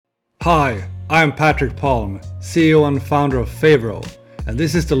Hi, I'm Patrick Palm, CEO and founder of Favro, and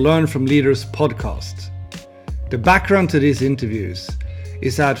this is the Learn from Leaders podcast. The background to these interviews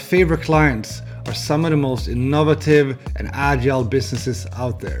is that Favro clients are some of the most innovative and agile businesses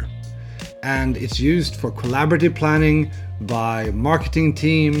out there. And it's used for collaborative planning by marketing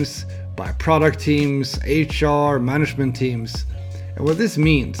teams, by product teams, HR, management teams. And what this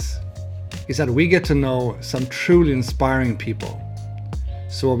means is that we get to know some truly inspiring people.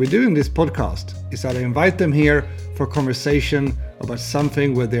 So what we do in this podcast is that I invite them here for a conversation about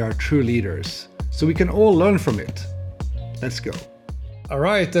something where they are true leaders, so we can all learn from it. Let's go. All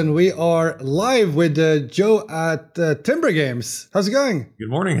right, and we are live with Joe at Timber Games. How's it going? Good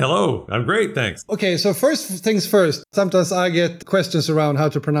morning. Hello. I'm great, thanks. Okay, so first things first. Sometimes I get questions around how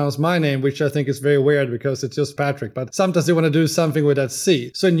to pronounce my name, which I think is very weird because it's just Patrick. But sometimes they want to do something with that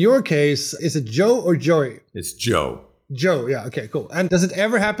C. So in your case, is it Joe or Joey? It's Joe. Joe, yeah, okay, cool. And does it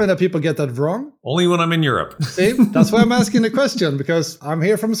ever happen that people get that wrong? Only when I'm in Europe. See, that's why I'm asking the question, because I'm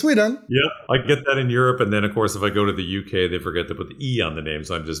here from Sweden. Yeah, I get that in Europe. And then, of course, if I go to the UK, they forget to put the E on the name,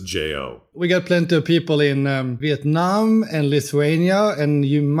 so I'm just J-O. We got plenty of people in Vietnam and Lithuania, and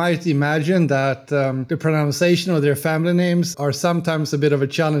you might imagine that the pronunciation of their family names are sometimes a bit of a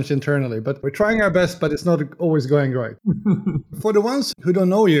challenge internally. But we're trying our best, but it's not always going right. For the ones who don't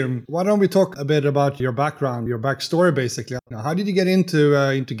know you, why don't we talk a bit about your background, your backstory, basically. How did you get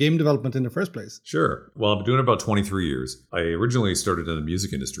into game development in the first place? Sure. Well, I've been doing it about 23 years. I originally started in the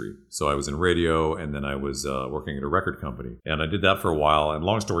music industry. So I was in radio, and then I was working at a record company. And I did that for a while. And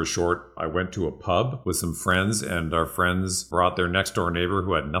long story short, I went to a pub with some friends, and our friends brought their next door neighbor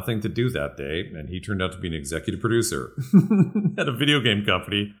who had nothing to do that day. And he turned out to be an executive producer at a video game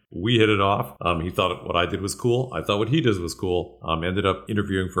company. We hit it off. He thought what I did was cool. I thought what he did was cool. Ended up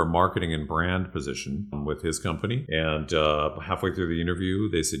interviewing for a marketing and brand position with his company. And halfway through the interview,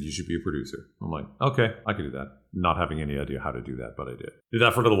 they said, you should be a producer. I'm like, okay, I can do that. Not having any idea how to do that, but I did. Did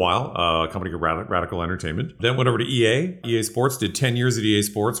that for a little while, a company called Radical Entertainment. Then went over to EA Sports, did 10 years at EA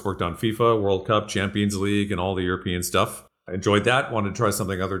Sports, worked on FIFA, World Cup, Champions League, and all the European stuff. I enjoyed that, wanted to try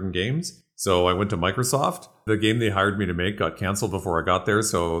something other than games. So I went to Microsoft. The game they hired me to make got canceled before I got there,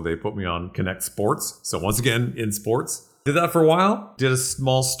 so they put me on Connect Sports. So once again, in sports. Did that for a while. Did a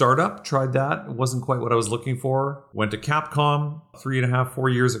small startup. Tried that. It wasn't quite what I was looking for. Went to Capcom. 3.5, 4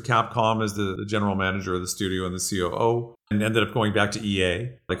 years at Capcom as the general manager of the studio and the COO. And ended up going back to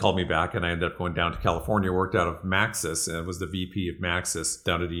EA. They called me back, and I ended up going down to California. Worked out of Maxis and was the VP of Maxis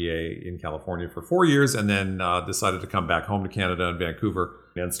down at EA in California for 4 years. And then decided to come back home to Canada and Vancouver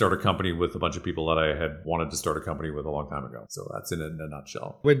and start a company with a bunch of people that I had wanted to start a company with a long time ago. So that's in a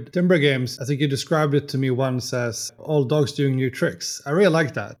nutshell. With Timber Games, I think you described it to me once as old dogs doing new tricks. I really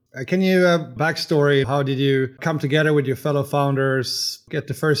like that. Can you backstory? How did you come together with your fellow founders, get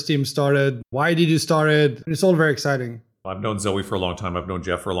the first team started? Why did you start it? It's all very exciting. I've known Zoe for a long time. I've known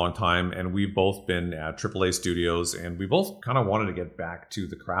Jeff for a long time. And we've both been at AAA studios. And we both kind of wanted to get back to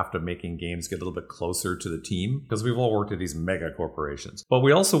the craft of making games, get a little bit closer to the team. Because we've all worked at these mega corporations. But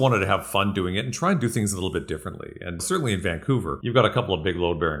we also wanted to have fun doing it and try and do things a little bit differently. And certainly in Vancouver, you've got a couple of big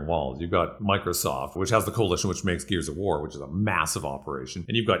load-bearing walls. You've got Microsoft, which has the coalition which makes Gears of War, which is a massive operation.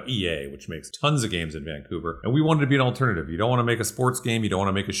 And you've got EA, which makes tons of games in Vancouver. And we wanted to be an alternative. You don't want to make a sports game. You don't want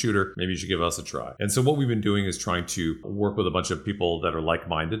to make a shooter. Maybe you should give us a try. And so what we've been doing is trying to work with a bunch of people that are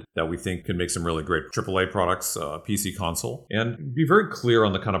like-minded that we think can make some really great AAA products, PC console, and be very clear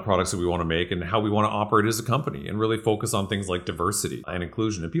on the kind of products that we want to make and how we want to operate as a company and really focus on things like diversity and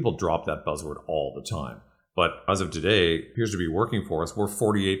inclusion. And people drop that buzzword all the time. But as of today, it appears to be working for us. We're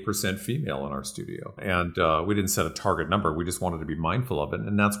 48% female in our studio. And we didn't set a target number. We just wanted to be mindful of it.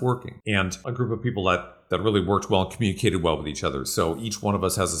 And that's working. And a group of people that really worked well and communicated well with each other. So each one of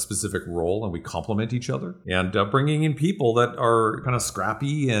us has a specific role and we complement each other. And bringing in people that are kind of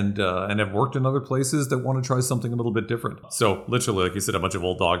scrappy and have worked in other places that want to try something a little bit different. So literally, like you said, a bunch of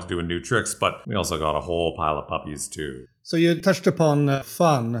old dogs doing new tricks. But we also got a whole pile of puppies too. So you touched upon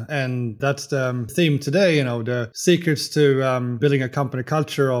fun, and that's the theme today, the secrets to building a company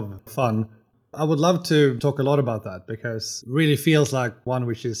culture of fun. I would love to talk a lot about that because it really feels like one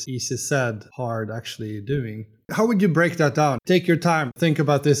which is easy said, hard actually doing. How would you break that down? Take your time. Think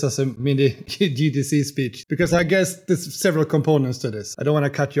about this as a mini GDC speech, because I guess there's several components to this. I don't want to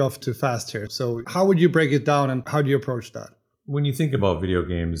cut you off too fast here. So how would you break it down and how do you approach that? When you think about video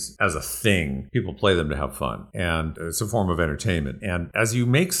games as a thing, people play them to have fun, and it's a form of entertainment. And as you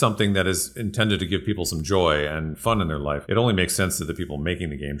make something that is intended to give people some joy and fun in their life, it only makes sense that the people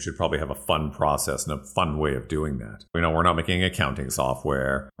making the game should probably have a fun process and a fun way of doing that. We're not making accounting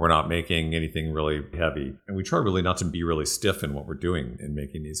software. We're not making anything really heavy. And we try really not to be really stiff in what we're doing in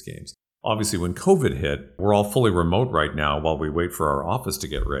making these games. Obviously, when COVID hit, we're all fully remote right now while we wait for our office to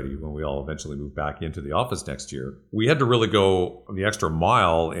get ready when we all eventually move back into the office next year. We had to really go the extra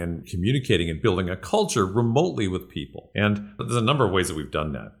mile in communicating and building a culture remotely with people. And there's a number of ways that we've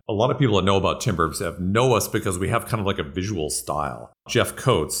done that. A lot of people that know about Timber know us because we have kind of like a visual style. Jeff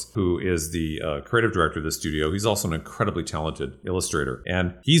Coates, who is the creative director of the studio, he's also an incredibly talented illustrator.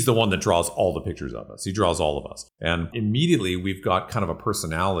 And he's the one that draws all the pictures of us. He draws all of us. And immediately we've got kind of a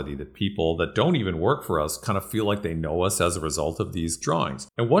personality that people that don't even work for us kind of feel like they know us as a result of these drawings.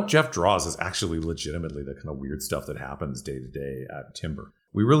 And what Jeff draws is actually legitimately the kind of weird stuff that happens day to day at Timber.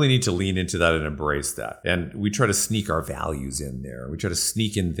 We really need to lean into that and embrace that. And we try to sneak our values in there. We try to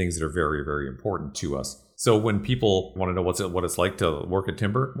sneak in things that are very, very important to us. So when people want to know what it's like to work at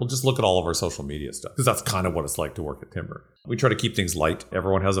Timber, we'll just look at all of our social media stuff, because that's kind of what it's like to work at Timber. We try to keep things light.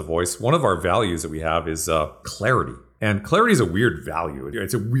 Everyone has a voice. One of our values that we have is clarity. And clarity is a weird value.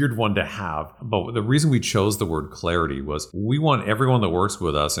 It's a weird one to have. But the reason we chose the word clarity was we want everyone that works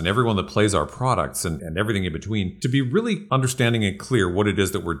with us and everyone that plays our products and everything in between to be really understanding and clear what it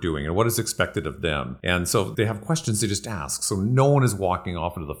is that we're doing and what is expected of them. And so they have questions they just ask. So no one is walking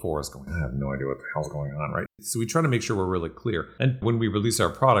off into the forest going, I have no idea what the hell's going on, right? So we try to make sure we're really clear. And when we release our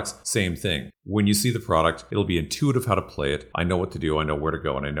products, same thing. When you see the product, it'll be intuitive how to play it. I know what to do. I know where to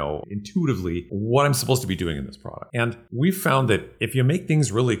go. And I know intuitively what I'm supposed to be doing in this product. And we've found that if you make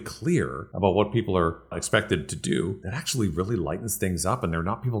things really clear about what people are expected to do, that actually really lightens things up. And they're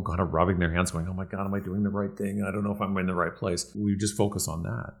not people kind of rubbing their hands going, oh my God, am I doing the right thing? I don't know if I'm in the right place. We just focus on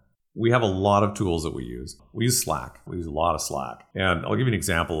that. We have a lot of tools that we use. We use Slack. We use a lot of Slack. And I'll give you an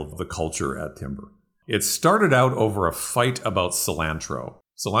example of the culture at Timber. It started out over a fight about cilantro.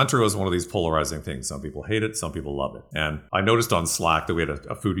 Cilantro is one of these polarizing things. Some people hate it, some people love it. And I noticed on Slack that we had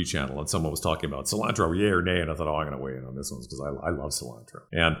a foodie channel and someone was talking about cilantro, yay or nay. And I thought, I'm going to weigh in on this one because I love cilantro.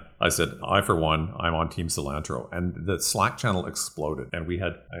 And I said, for one, I'm on team cilantro. And the Slack channel exploded. And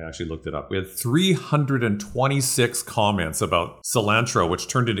I actually looked it up. We had 326 comments about cilantro, which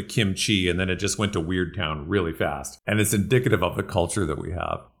turned into kimchi. And then it just went to Weird Town really fast. And it's indicative of the culture that we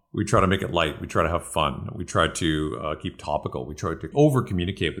have. We try to make it light. We try to have fun. We try to keep topical. We try to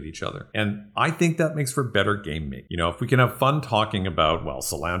over-communicate with each other. And I think that makes for better game making. If we can have fun talking about,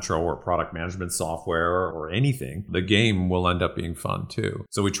 cilantro or product management software or anything, the game will end up being fun too.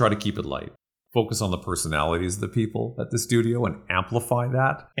 So we try to keep it light. Focus on the personalities of the people at the studio and amplify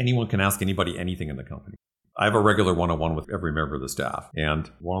that. Anyone can ask anybody anything in the company. I have a regular one-on-one with every member of the staff. And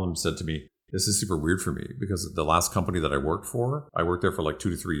one of them said to me, this is super weird for me because the last company that I worked there for like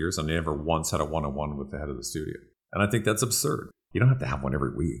 2 to 3 years and I never once had a one-on-one with the head of the studio. And I think that's absurd. You don't have to have one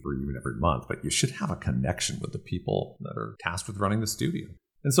every week or even every month, but you should have a connection with the people that are tasked with running the studio.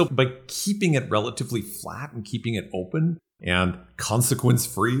 And so by keeping it relatively flat and keeping it open and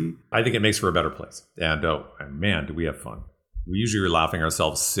consequence-free, I think it makes for a better place. And man, do we have fun. We usually are laughing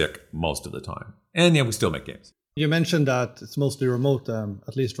ourselves sick most of the time. And yeah, we still make games. You mentioned that it's mostly remote,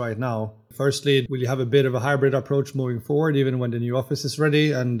 at least right now. Firstly, will you have a bit of a hybrid approach moving forward, even when the new office is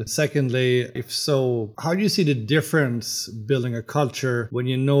ready? And secondly, if so, how do you see the difference building a culture when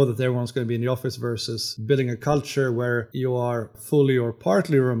you know that everyone's going to be in the office versus building a culture where you are fully or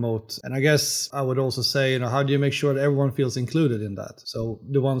partly remote? And I guess I would also say, how do you make sure that everyone feels included in that? So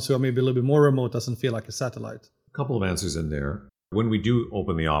the ones who are maybe a little bit more remote doesn't feel like a satellite. A couple of answers in there. When we do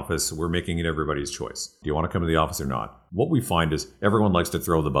open the office, we're making it everybody's choice. Do you want to come to the office or not? What we find is everyone likes to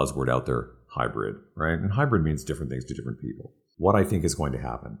throw the buzzword out there, hybrid, right? And hybrid means different things to different people. What I think is going to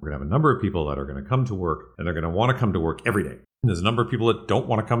happen, we're going to have a number of people that are going to come to work and they're going to want to come to work every day. And there's a number of people that don't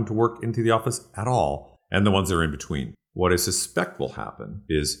want to come to work into the office at all, and the ones that are in between. What I suspect will happen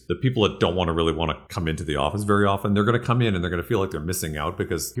is the people that don't really want to come into the office very often, they're going to come in and they're going to feel like they're missing out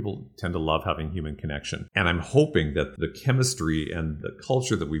because people tend to love having human connection. And I'm hoping that the chemistry and the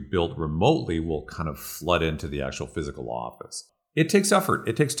culture that we built remotely will kind of flood into the actual physical office. It takes effort.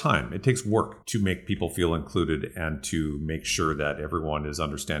 It takes time. It takes work to make people feel included and to make sure that everyone is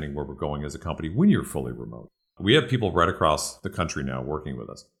understanding where we're going as a company when you're fully remote. We have people right across the country now working with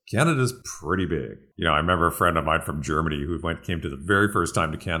us. Canada's pretty big. I remember a friend of mine from Germany who came to the very first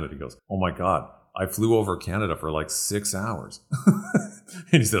time to Canada. He goes, oh my God, I flew over Canada for like 6 hours.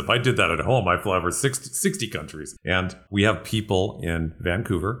 And he said, if I did that at home, I'd fly over 60 countries. And we have people in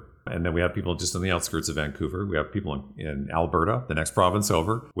Vancouver And then we have people just on the outskirts of Vancouver. We have people in Alberta, the next province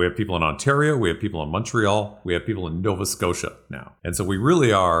over. We have people in Ontario. We have people in Montreal. We have people in Nova Scotia now. And so we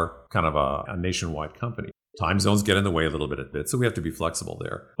really are kind of a nationwide company. Time zones get in the way a little bit, so we have to be flexible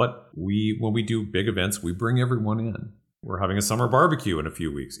there. But when we do big events, we bring everyone in. We're having a summer barbecue in a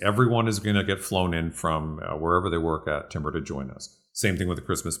few weeks. Everyone is going to get flown in from wherever they work at Timber to join us. Same thing with the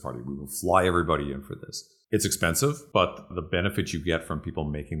Christmas party. We will fly everybody in for this. It's expensive, but the benefit you get from people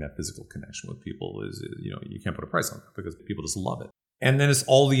making that physical connection with people is, you can't put a price on it because people just love it. And then it's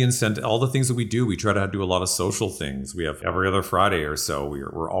all the incentive, all the things that we do. We try to do a lot of social things. We have every other Friday or so,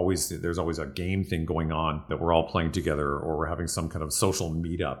 there's always a game thing going on that we're all playing together, or we're having some kind of social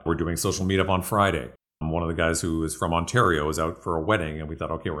meetup. We're doing social meetup on Friday. One of the guys who is from Ontario is out for a wedding, and we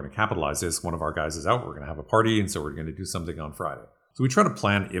thought, okay, we're going to capitalize this. One of our guys is out. We're going to have a party, and so we're going to do something on Friday. So we try to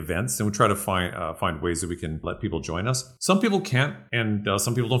plan events, and we try to find ways that we can let people join us. Some people can't, and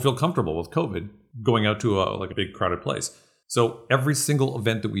some people don't feel comfortable with COVID going out to a big crowded place. So every single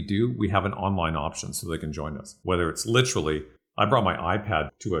event that we do, we have an online option so they can join us. Whether it's literally, I brought my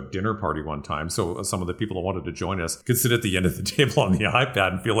iPad to a dinner party one time, so some of the people that wanted to join us could sit at the end of the table on the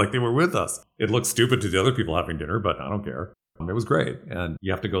iPad and feel like they were with us. It looked stupid to the other people having dinner, but I don't care. It was great. And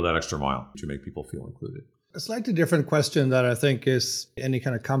you have to go that extra mile to make people feel included. A slightly different question that I think is any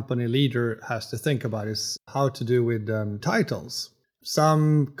kind of company leader has to think about is how to do with titles.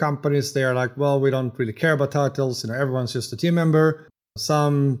 Some companies, they are like, well, we don't really care about titles. Everyone's just a team member.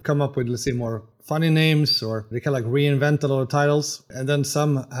 Some come up with, let's say, more funny names, or they can reinvent a lot of titles. And then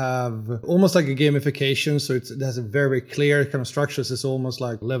some have almost like a gamification. So it has a very clear kind of structures. It's almost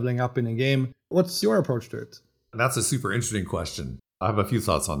like leveling up in a game. What's your approach to it? That's a super interesting question. I have a few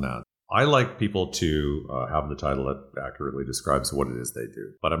thoughts on that. I like people to have the title that accurately describes what it is they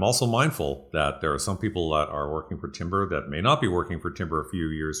do. But I'm also mindful that there are some people that are working for Timber that may not be working for Timber a few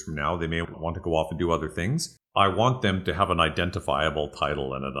years from now. They may want to go off and do other things. I want them to have an identifiable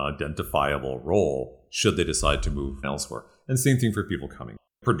title and an identifiable role should they decide to move elsewhere. And same thing for people coming.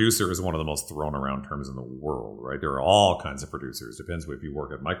 Producer is one of the most thrown around terms in the world, right? There are all kinds of producers. Depends if you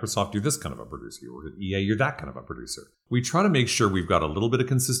work at Microsoft, you're this kind of a producer. You work at EA, you're that kind of a producer. We try to make sure we've got a little bit of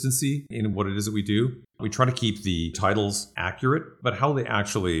consistency in what it is that we do. We try to keep the titles accurate, but how they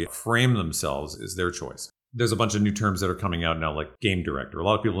actually frame themselves is their choice. There's a bunch of new terms that are coming out now, like game director. A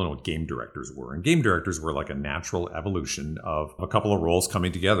lot of people don't know what game directors were. And game directors were like a natural evolution of a couple of roles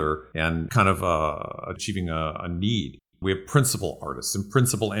coming together and kind of achieving a need. We have principal artists and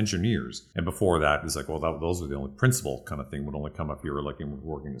principal engineers. And before that, it's like, well, those were the only principal kind of thing would only come up if you were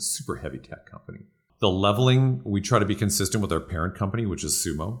working in a super heavy tech company. The leveling, we try to be consistent with our parent company, which is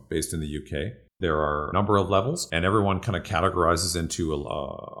Sumo, based in the UK. There are a number of levels, and everyone kind of categorizes into a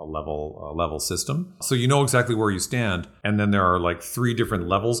level system. So you know exactly where you stand. And then there are 3 different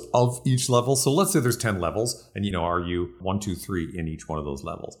levels of each level. So let's say there's 10 levels, and are you 1, 2, 3 in each one of those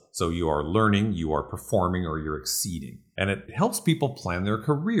levels? So you are learning, you are performing, or you're exceeding. And it helps people plan their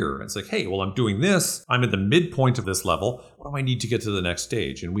career. It's like, hey, well, I'm doing this. I'm at the midpoint of this level. What do I need to get to the next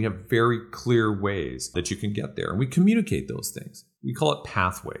stage? And we have very clear ways that you can get there. And we communicate those things. We call it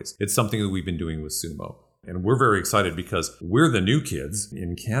pathways. It's something that we've been doing with Sumo. And we're very excited because we're the new kids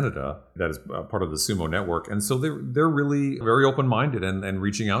in Canada that is part of the Sumo network. And so they're really very open-minded and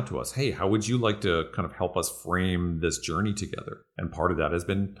reaching out to us. Hey, how would you like to kind of help us frame this journey together? And part of that has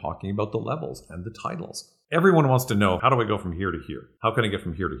been talking about the levels and the titles. Everyone wants to know, how do I go from here to here? How can I get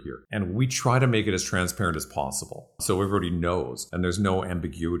from here to here? And we try to make it as transparent as possible so everybody knows and there's no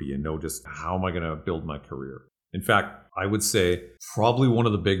ambiguity and no just how am I going to build my career? In fact, I would say probably one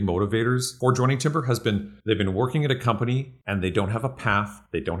of the big motivators for joining Timber has been they've been working at a company and they don't have a path,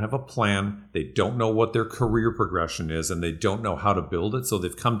 they don't have a plan, they don't know what their career progression is, and they don't know how to build it. So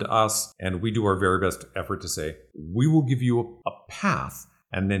they've come to us and we do our very best effort to say, we will give you a path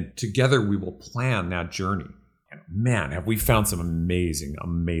and then together we will plan that journey. And man, have we found some amazing,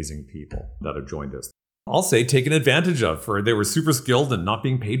 amazing people that have joined us. I'll say taken advantage of. They were super skilled and not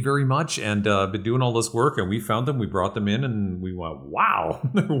being paid very much and been doing all this work. And we found them, we brought them in and we went, wow,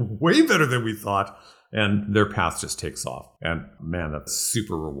 they're way better than we thought. And their path just takes off. And man, that's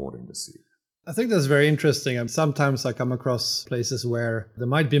super rewarding to see. I think that's very interesting. And sometimes I come across places where they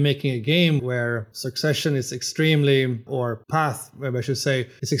might be making a game where succession is extremely, or path, maybe I should say,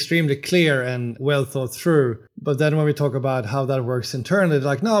 is extremely clear and well thought through. But then when we talk about how that works internally, they're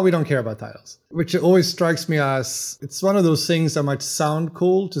like, no, we don't care about titles, which always strikes me as it's one of those things that might sound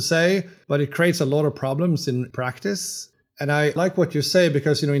cool to say, but it creates a lot of problems in practice. And I like what you say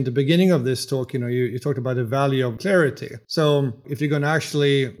because, in the beginning of this talk, you talked about the value of clarity. So if you're going to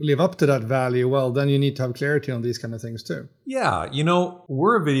actually live up to that value, well, then you need to have clarity on these kind of things too. Yeah,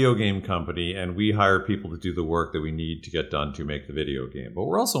 we're a video game company and we hire people to do the work that we need to get done to make the video game. But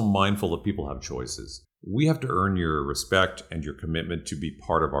we're also mindful that people have choices. We have to earn your respect and your commitment to be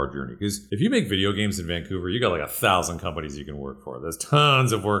part of our journey. Because if you make video games in Vancouver, you got like 1,000 companies you can work for. There's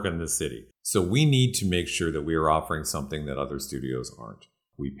tons of work in this city. So we need to make sure that we are offering something that other studios aren't.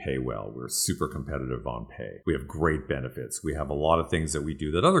 We pay well. We're super competitive on pay. We have great benefits. We have a lot of things that we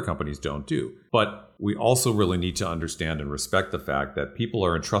do that other companies don't do. But we also really need to understand and respect the fact that people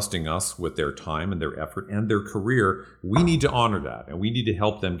are entrusting us with their time and their effort and their career. We need to honor that. And we need to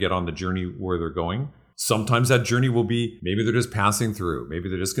help them get on the journey where they're going. Sometimes that journey will be, maybe they're just passing through. Maybe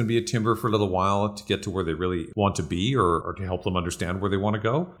they're just going to be a timber for a little while to get to where they really want to be or to help them understand where they want to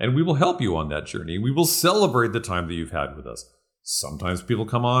go. And we will help you on that journey. We will celebrate the time that you've had with us. Sometimes people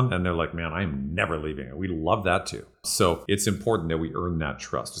come on and they're like, man, I'm never leaving. And we love that too. So it's important that we earn that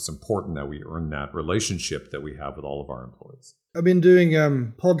trust. It's important that we earn that relationship that we have with all of our employees. I've been doing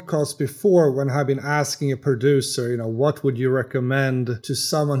podcasts before when I've been asking a producer, what would you recommend to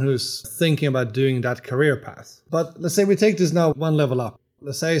someone who's thinking about doing that career path? But let's say we take this now one level up.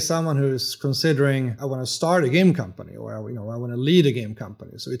 Let's say someone who's considering, I want to start a game company or, I want to lead a game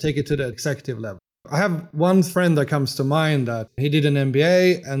company. So we take it to the executive level. I have one friend that comes to mind that he did an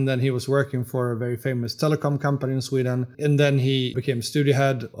MBA and then he was working for a very famous telecom company in Sweden. And then he became studio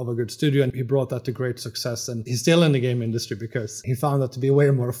head of a good studio and he brought that to great success. And he's still in the game industry because he found that to be way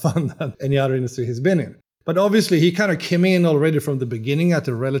more fun than any other industry he's been in. But obviously he kind of came in already from the beginning at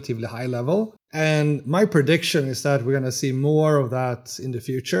a relatively high level. And my prediction is that we're going to see more of that in the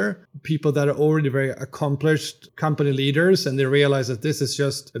future. People that are already very accomplished company leaders, and they realize that this is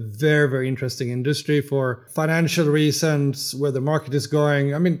just a very, very interesting industry for financial reasons, where the market is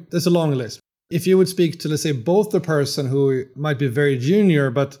going. I mean, there's a long list. If you would speak to, let's say, both the person who might be very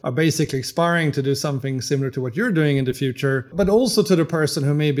junior, but are basically aspiring to do something similar to what you're doing in the future, but also to the person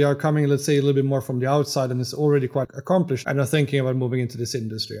who maybe are coming, let's say, a little bit more from the outside and is already quite accomplished and are thinking about moving into this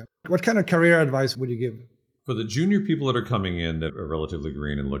industry. What kind of career advice would you give? For the junior people that are coming in that are relatively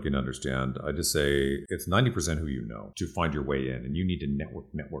green and looking to understand, I just say it's 90% who you know to find your way in. And you need to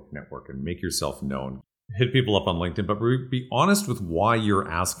network, and make yourself known. Hit people up on LinkedIn, but be honest with why you're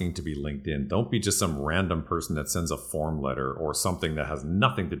asking to be linked in. Don't be just some random person that sends a form letter or something that has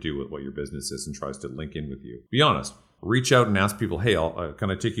nothing to do with what your business is and tries to link in with you. Be honest. Reach out and ask people, hey, can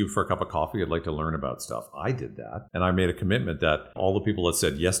I take you for a cup of coffee? I'd like to learn about stuff. I did that. And I made a commitment that all the people that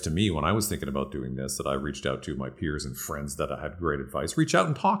said yes to me when I was thinking about doing this, that I reached out to my peers and friends that I had great advice. Reach out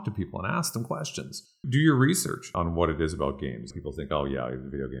and talk to people and ask them questions. Do your research on what it is about games. People think, oh yeah,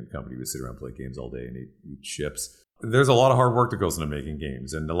 the video game company, we sit around and play games all day and eat chips. There's a lot of hard work that goes into making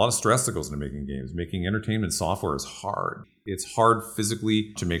games and a lot of stress that goes into making games. Making entertainment software is hard. It's hard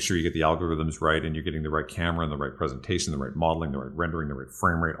physically to make sure you get the algorithms right and you're getting the right camera and the right presentation, the right modeling, the right rendering, the right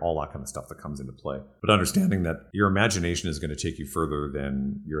frame rate, all that kind of stuff that comes into play. But understanding that your imagination is going to take you further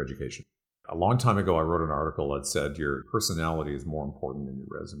than your education. A long time ago, I wrote an article that said your personality is more important than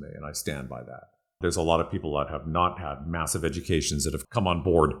your resume, and I stand by that. There's a lot of people that have not had massive educations that have come on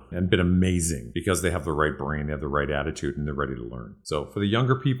board and been amazing because they have the right brain, they have the right attitude, and they're ready to learn. So for the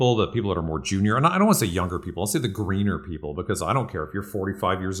younger people, the people that are more junior, and I don't want to say younger people, I'll say the greener people, because I don't care if you're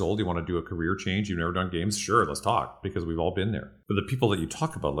 45 years old, you want to do a career change, you've never done games, sure, let's talk, because we've all been there. For the people that you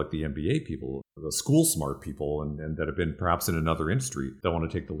talk about, like the MBA people, the school smart people, and that have been perhaps in another industry that want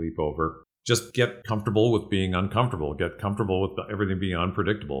to take the leap over, just get comfortable with being uncomfortable. Get comfortable with everything being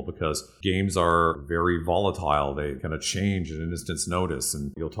unpredictable, because games are very volatile. They kind of change at an instant's notice.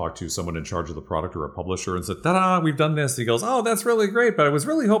 And you'll talk to someone in charge of the product or a publisher and say, ta-da, we've done this. And he goes, oh, that's really great, but I was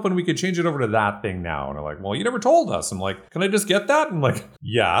really hoping we could change it over to that thing now. And I'm like, well, you never told us. I'm like, can I just get that? And I'm like,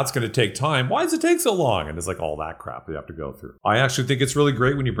 yeah, it's going to take time. Why does it take so long? And it's like all that crap they have to go through. I actually think it's really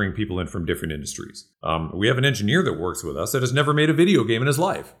great when you bring people in from different industries. We have an engineer that works with us that has never made a video game in his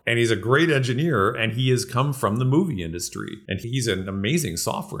life. And he's a great engineer, and he has come from the movie industry, and he's an amazing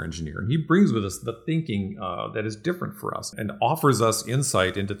software engineer, and he brings with us the thinking that is different for us and offers us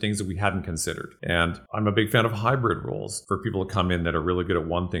insight into things that we hadn't considered. And I'm a big fan of hybrid roles for people to come in that are really good at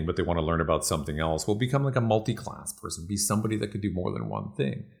one thing but they want to learn about something else. We'll become like a multi-class person, be somebody that could do more than one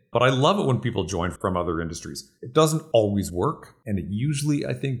thing. But I love it when people join from other industries. It doesn't always work. And it usually,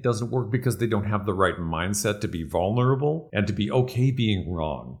 I think, doesn't work because they don't have the right mindset to be vulnerable and to be okay being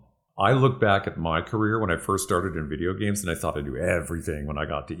wrong. I look back at my career when I first started in video games and I thought I knew everything when I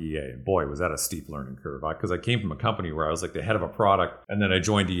got to EA. And boy, was that a steep learning curve. Because I came from a company where I was like the head of a product, and then I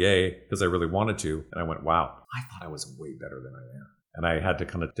joined EA because I really wanted to. And I went, wow, I thought I was way better than I am. And I had to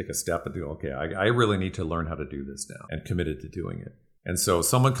kind of take a step and do, okay, I really need to learn how to do this now, and committed to doing it. And so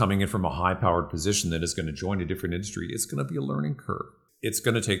someone coming in from a high-powered position that is going to join a different industry, it's going to be a learning curve. It's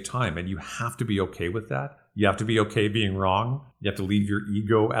going to take time, and you have to be okay with that. You have to be okay being wrong. You have to leave your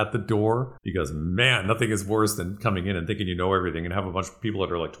ego at the door, because, man, nothing is worse than coming in and thinking you know everything and have a bunch of people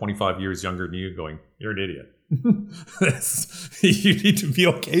that are like 25 years younger than you going, you're an idiot. You need to be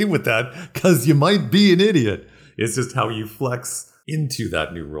okay with that, because you might be an idiot. It's just how you flex into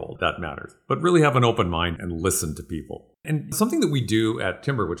that new role that matters. But really have an open mind and listen to people. And something that we do at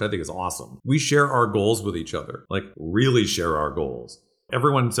Timber, which I think is awesome, we share our goals with each other, like really share our goals.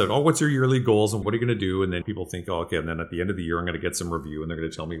 Everyone said, oh, what's your yearly goals and what are you going to do? And then people think, oh, okay, and then at the end of the year, I'm going to get some review and they're going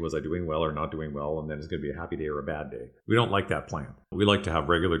to tell me, was I doing well or not doing well? And then it's going to be a happy day or a bad day. We don't like that plan. We like to have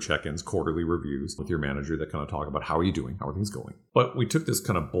regular check-ins, quarterly reviews with your manager that kind of talk about how are you doing? How are things going? But we took this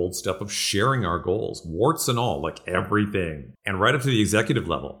kind of bold step of sharing our goals, warts and all, like everything. And right up to the executive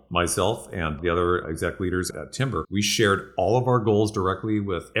level, myself and the other exec leaders at Timber, we shared all of our goals directly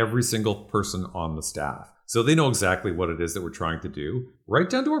with every single person on the staff. So they know exactly what it is that we're trying to do, right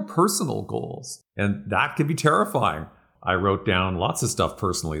down to our personal goals. And that can be terrifying. I wrote down lots of stuff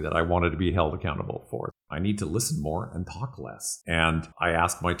personally that I wanted to be held accountable for. I need to listen more and talk less. And I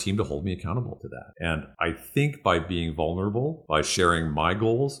asked my team to hold me accountable to that. And I think by being vulnerable, by sharing my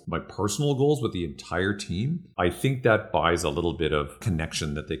goals, my personal goals with the entire team, I think that buys a little bit of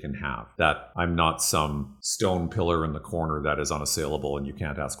connection that they can have. That I'm not some stone pillar in the corner that is unassailable and you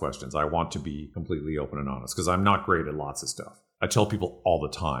can't ask questions. I want to be completely open and honest because I'm not great at lots of stuff. I tell people all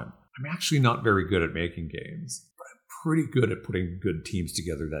the time, I'm actually not very good at making games. Pretty good at putting good teams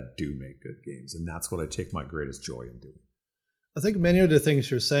together that do make good games. And that's what I take my greatest joy in doing. I think many of the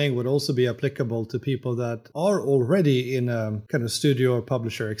things you're saying would also be applicable to people that are already in a kind of studio or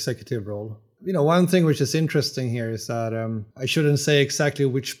publisher executive role. You know, one thing which is interesting here is that I shouldn't say exactly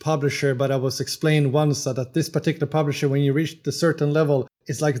which publisher, but I was explained once that at this particular publisher, when you reach a certain level,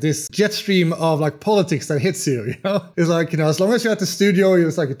 it's like this jet stream of like politics that hits you, you know? It's like, you know, as long as you're at the studio,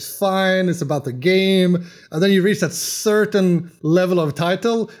 it's like, it's fine. It's about the game. And then you reach that certain level of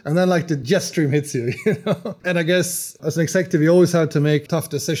title and then like the jet stream hits you, you know? And I guess as an executive, you always have to make tough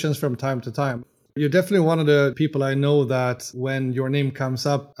decisions from time to time. You're definitely one of the people I know that when your name comes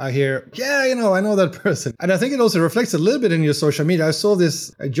up, I hear, yeah, you know, I know that person. And I think it also reflects a little bit in your social media. I saw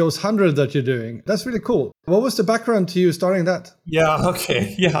this Joe's 100 that you're doing. That's really cool. What was the background to you starting that? Yeah,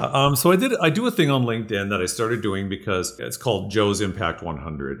 okay. Yeah. So I do a thing on LinkedIn that I started doing because it's called Joe's Impact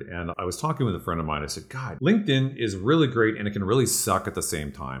 100. And I was talking with a friend of mine. I said, God, LinkedIn is really great and it can really suck at the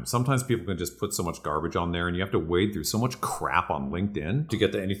same time. Sometimes people can just put so much garbage on there and you have to wade through so much crap on LinkedIn to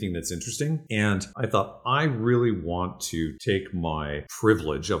get to anything that's interesting. And I thought, I really want to take my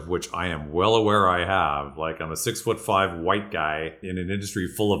privilege, of which I am well aware I have, like I'm a 6'5" white guy in an industry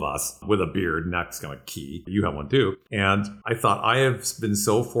full of us with a beard, and that's kind of key. You have one too. And I thought, I have been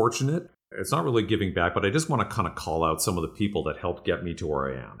so fortunate. It's not really giving back, but I just want to kind of call out some of the people that helped get me to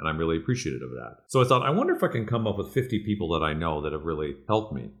where I am. And I'm really appreciative of that. So I thought, I wonder if I can come up with 50 people that I know that have really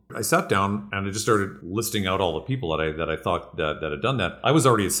helped me. I sat down and I just started listing out all the people that I thought that had done that. I was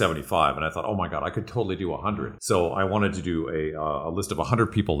already at 75 and I thought, oh my God, I could totally do 100. So I wanted to do a list of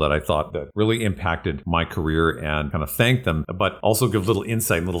 100 people that I thought that really impacted my career and kind of thank them, but also give little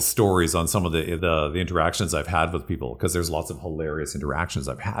insight and little stories on some of the interactions I've had with people, because there's lots of hilarious interactions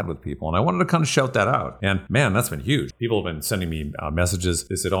I've had with people. And I wanted to kind of shout that out. And man, that's been huge. People have been sending me messages.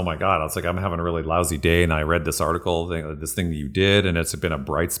 They said, oh my God, I was like, I'm having a really lousy day and I read this article, this thing that you did, and it's been a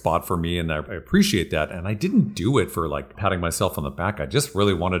bright spot for me. And I appreciate that. And I didn't do it for like patting myself on the back. I just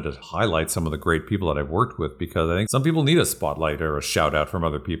really wanted to highlight some of the great people that I've worked with, because I think some people need a spotlight or a shout out from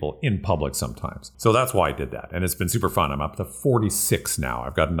other people in public sometimes. So that's why I did that. And it's been super fun. I'm up to 46 now.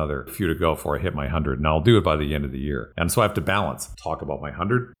 I've got another few to go before I hit my 100, and I'll do it by the end of the year. And so I have to balance, talk about my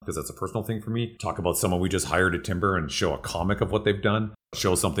 100 because that's a personal thing for me, talk about someone we just hired at Timber and show a comic of what they've done,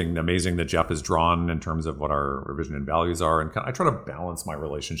 show something amazing that Jeff has drawn in terms of what our vision and values are. And I try to balance my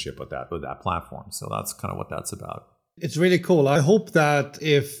relationship with that platform. So that's kind of what that's about. It's really cool. I hope that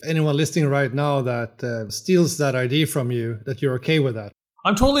if anyone listening right now that steals that idea from you, that you're okay with that.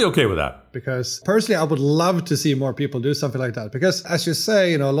 I'm totally okay with that. Because personally, I would love to see more people do something like that. Because as you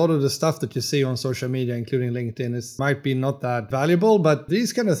say, you know, a lot of the stuff that you see on social media, including LinkedIn, might be not that valuable, but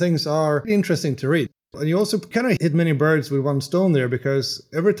these kind of things are interesting to read. And you also kind of hit many birds with one stone there, because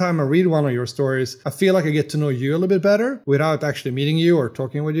every time I read one of your stories, I feel like I get to know you a little bit better without actually meeting you or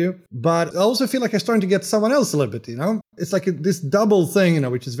talking with you. But I also feel like I'm starting to get someone else a little bit, It's like this double thing,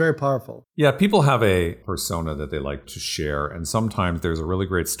 which is very powerful. Yeah, people have a persona that they like to share. And sometimes there's a really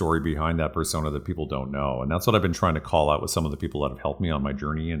great story behind that persona that people don't know. And that's what I've been trying to call out with some of the people that have helped me on my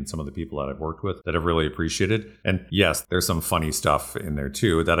journey and some of the people that I've worked with that I've really appreciated. And yes, there's some funny stuff in there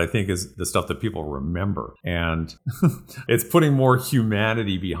too that I think is the stuff that people remember. And it's putting more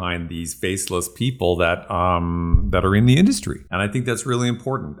humanity behind these faceless people that are in the industry. And I think that's really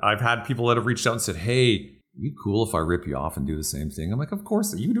important. I've had people that have reached out and said, hey, are you cool if I rip you off and do the same thing? I'm like, of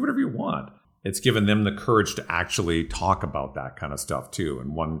course, you can do whatever you want. It's given them the courage to actually talk about that kind of stuff too.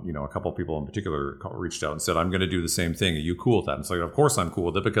 And a couple of people in particular reached out and said, I'm going to do the same thing. Are you cool with that? And it's like, of course I'm cool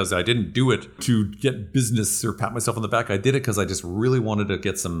with it, because I didn't do it to get business or pat myself on the back. I did it because I just really wanted to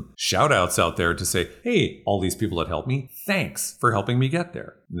get some shout outs out there to say, hey, all these people that helped me, thanks for helping me get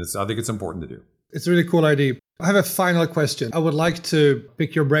there. And I think it's important to do. It's a really cool idea. I have a final question. I would like to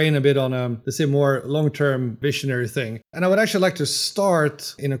pick your brain a bit on let's say, more long-term visionary thing. And I would actually like to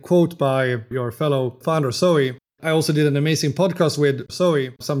start in a quote by your fellow founder, Zoe. I also did an amazing podcast with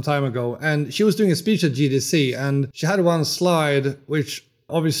Zoe some time ago, and she was doing a speech at GDC, and she had one slide, which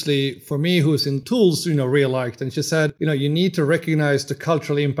obviously for me, who's in tools, really liked. And she said, you need to recognize the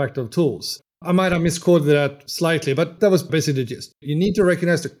cultural impact of tools. I might have misquoted that slightly, but that was basically the gist. You need to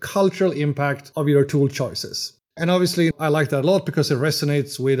recognize the cultural impact of your tool choices. And obviously, I like that a lot because it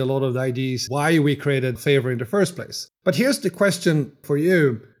resonates with a lot of the ideas why we created Favor in the first place. But here's the question for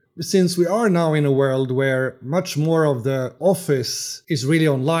you. Since we are now in a world where much more of the office is really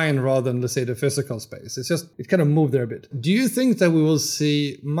online rather than, let's say, the physical space, it kind of moved there a bit. Do you think that we will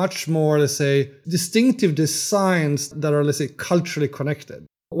see much more, let's say, distinctive designs that are, let's say, culturally connected?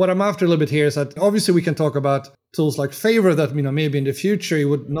 What I'm after a little bit here is that obviously we can talk about tools like Favor that, maybe in the future it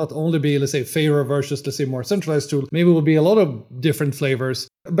would not only be, let's say, Favor versus, let's say, more centralized tool. Maybe it will be a lot of different flavors.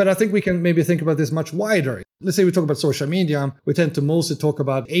 But I think we can maybe think about this much wider. Let's say we talk about social media, we tend to mostly talk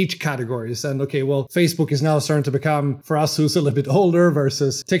about age categories. And okay, well, Facebook is now starting to become, for us who's a little bit older,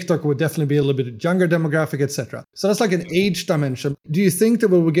 versus TikTok would definitely be a little bit younger demographic, etc. So that's like an age dimension. Do you think that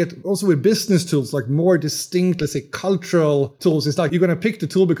we will get also with business tools, like more distinct, let's say, cultural tools? It's like you're going to pick the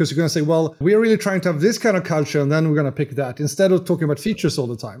tool because you're going to say, well, we're really trying to have this kind of culture, and then we're going to pick that instead of talking about features all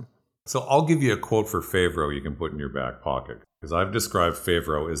the time. So I'll give you a quote for Favro you can put in your back pocket, because I've described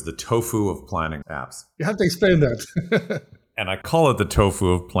Favro as the tofu of planning apps. You have to explain that. And I call it the tofu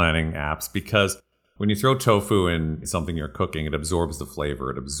of planning apps because when you throw tofu in something you're cooking, it absorbs the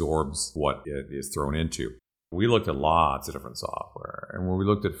flavor. It absorbs what it is thrown into. We looked at lots of different software. And when we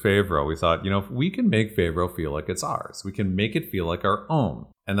looked at Favro, we thought, if we can make Favro feel like it's ours, we can make it feel like our own.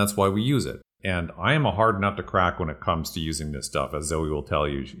 And that's why we use it. And I am a hard nut to crack when it comes to using this stuff, as Zoe will tell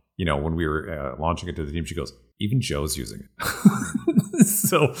you. When we were launching it to the team, she goes, even Joe's using it.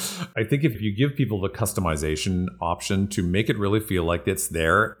 So I think if you give people the customization option to make it really feel like it's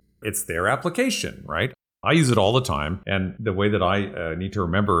their application, right? I use it all the time. And the way that I need to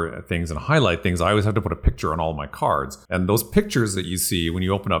remember things and highlight things, I always have to put a picture on all my cards. And those pictures that you see when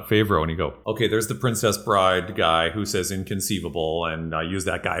you open up Favro and you go, okay, there's the Princess Bride guy who says inconceivable. And I use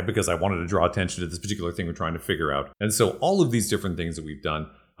that guy because I wanted to draw attention to this particular thing we're trying to figure out. And so all of these different things that we've done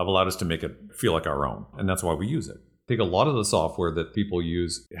have allowed us to make it feel like our own. And that's why we use it. I think a lot of the software that people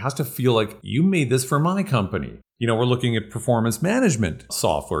use, it has to feel like you made this for my company. We're looking at performance management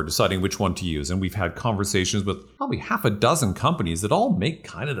software, deciding which one to use. And we've had conversations with probably half a dozen companies that all make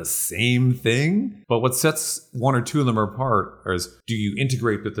kind of the same thing. But what sets one or two of them apart is, do you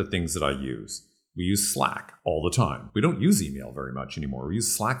integrate with the things that I use? We use Slack all the time. We don't use email very much anymore. We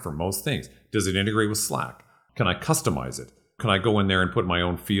use Slack for most things. Does it integrate with Slack? Can I customize it? Can I go in there and put my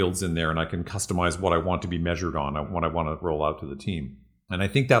own fields in there and I can customize what I want to be measured on, what I want to roll out to the team? And I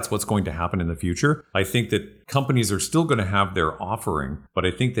think that's what's going to happen in the future. I think that companies are still going to have their offering, but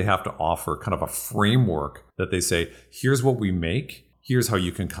I think they have to offer kind of a framework that they say, here's what we make, here's how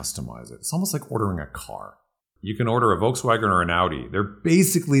you can customize it. It's almost like ordering a car. You can order a Volkswagen or an Audi. They're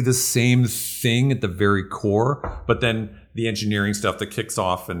basically the same thing at the very core, but then the engineering stuff that kicks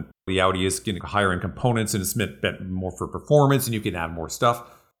off, and the Audi is getting higher end components and it's meant more for performance and you can add more stuff,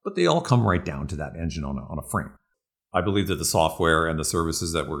 but they all come right down to that engine on a frame. I believe that the software and the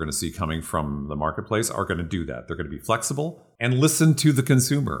services that we're going to see coming from the marketplace are going to do that. They're going to be flexible and listen to the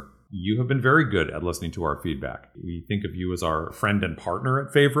consumer. You have been very good at listening to our feedback. We think of you as our friend and partner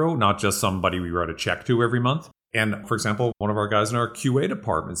at Favro, not just somebody we write a check to every month. And for example, one of our guys in our QA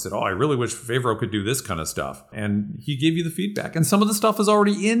department said, I really wish Favreau could do this kind of stuff. And he gave you the feedback. And some of the stuff is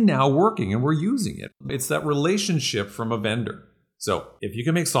already in now working and we're using it. It's that relationship from a vendor. So if you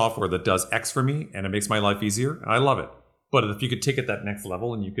can make software that does X for me and it makes my life easier, I love it. But if you could take it that next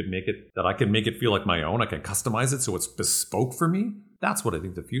level and you could make it that I can make it feel like my own, I can customize it so it's bespoke for me, that's what I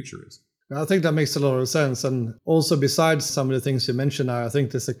think the future is. I think that makes a lot of sense. And also besides some of the things you mentioned, I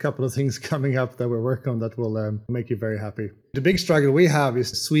think there's a couple of things coming up that we're working on that will make you very happy. The big struggle we have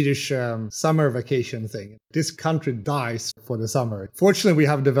is the Swedish summer vacation thing. This country dies for the summer. Fortunately, we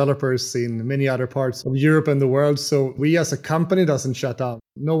have developers in many other parts of Europe and the world. So we as a company doesn't shut down.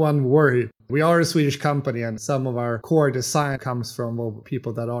 No one worry. We are a Swedish company and some of our core design comes from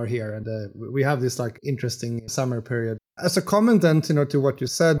people that are here. And we have this interesting summer period. As a comment then, to what you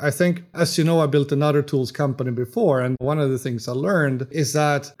said, I think, as you know, I built another tools company before. And one of the things I learned is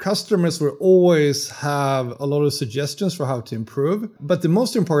that customers will always have a lot of suggestions for how to improve. But the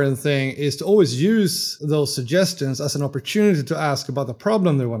most important thing is to always use those suggestions as an opportunity to ask about the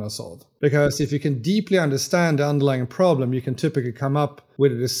problem they want to solve. Because if you can deeply understand the underlying problem, you can typically come up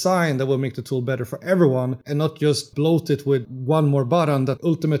with a design that will make the tool better for everyone and not just bloat it with one more button that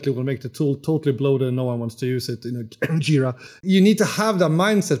ultimately will make the tool totally bloated and no one wants to use it in Jira. You need to have that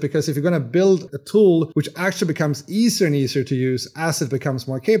mindset, because if you're going to build a tool which actually becomes easier and easier to use as it becomes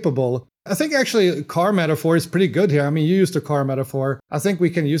more capable, I think actually a car metaphor is pretty good here. I mean, you used a car metaphor. I think we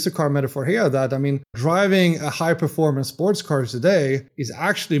can use a car metaphor here that, driving a high-performance sports car today is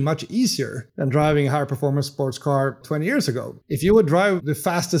actually much easier than driving a high-performance sports car 20 years ago. If you would drive the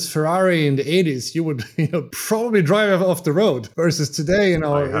fastest Ferrari in the 80s, you would probably drive off the road. Versus today,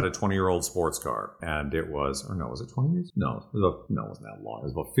 I had a 20-year-old sports car, and it was, was it 20 years? No, it wasn't that long. It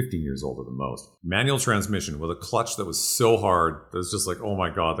was about 15 years old at the most. Manual transmission with a clutch that was so hard. It was just like, oh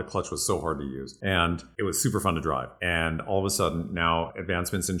my God, the clutch was so hard to use. And it was super fun to drive. And all of a sudden now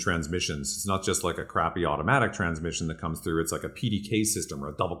advancements in transmissions, it's not just like a crappy automatic transmission that comes through. It's like a PDK system or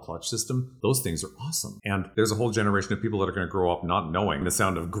a double clutch system. Those things are awesome. And there's a whole generation of people that are going to grow up not knowing the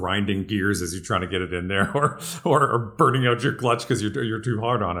sound of grinding gears as you're trying to get it in there or burning out your clutch because you're too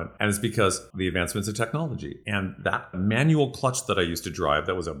hard on it. And it's because the advancements in technology. And that manual clutch that I used to drive,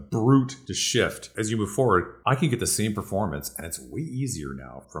 that was a brute to shift. As you move forward, I can get the same performance, and it's way easier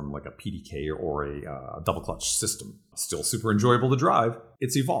now from like a PDK or a double clutch system. Still super enjoyable to drive.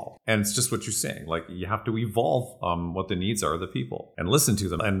 It's evolved. And it's just what you're saying. Like, you have to evolve what the needs are of the people and listen to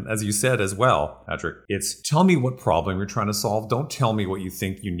them. And as you said as well, Patrick, it's tell me what problem you're trying to solve. Don't tell me what you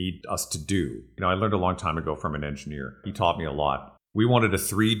think you need us to do. I learned a long time ago from an engineer. He taught me a lot. We wanted a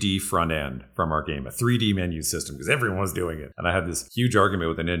 3D front end from our game, a 3D menu system, because everyone was doing it. And I had this huge argument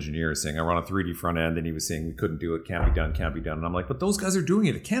with an engineer saying, I want a 3D front end. And he was saying, we couldn't do it, can't be done, can't be done. And I'm like, but those guys are doing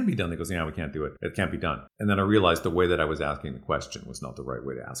it. It can be done. They goes, yeah, we can't do it. It can't be done. And then I realized the way that I was asking the question was not the right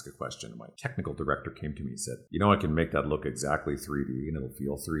way to ask a question. And my technical director came to me and said, I can make that look exactly 3D and it'll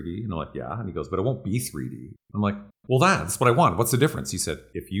feel 3D. And I'm like, yeah. And he goes, but it won't be 3D. I'm like, well, that's what I want. What's the difference? He said,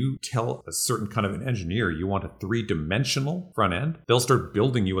 if you tell a certain kind of an engineer you want a 3-dimensional front end, they'll start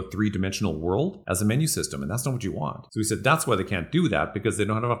building you a 3-dimensional world as a menu system. And that's not what you want. So he said, that's why they can't do that, because they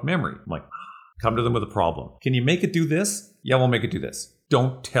don't have enough memory. I'm like, come to them with a problem. Can you make it do this? Yeah, we'll make it do this.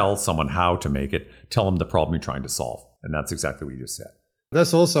 Don't tell someone how to make it. Tell them the problem you're trying to solve. And that's exactly what you just said.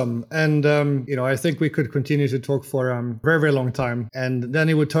 That's awesome. And, I think we could continue to talk for a very, very long time. And then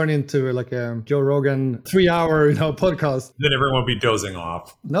it would turn into like a Joe Rogan 3-hour, podcast. Then everyone would be dozing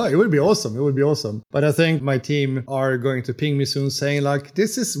off. No, it would be awesome. It would be awesome. But I think my team are going to ping me soon saying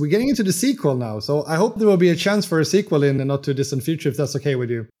we're getting into the sequel now. So I hope there will be a chance for a sequel in the not too distant future, if that's okay with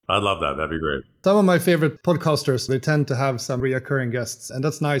you. I'd love that. That'd be great. Some of my favorite podcasters, they tend to have some reoccurring guests. And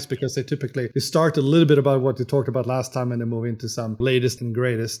that's nice because they start a little bit about what they talked about last time and then move into some latest and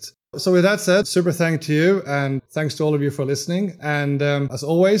greatest. So with that said, super thank to you and thanks to all of you for listening. And as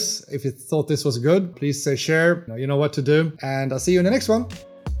always, if you thought this was good, please say share. You know what to do. And I'll see you in the next one.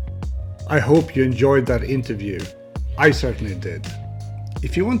 I hope you enjoyed that interview. I certainly did.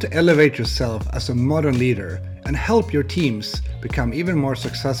 If you want to elevate yourself as a modern leader and help your teams become even more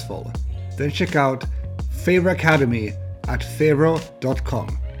successful, then check out Favreau Academy at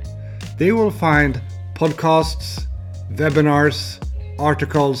favreau.com. There you will find podcasts, webinars,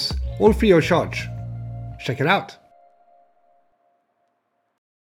 articles, all free of charge. Check it out.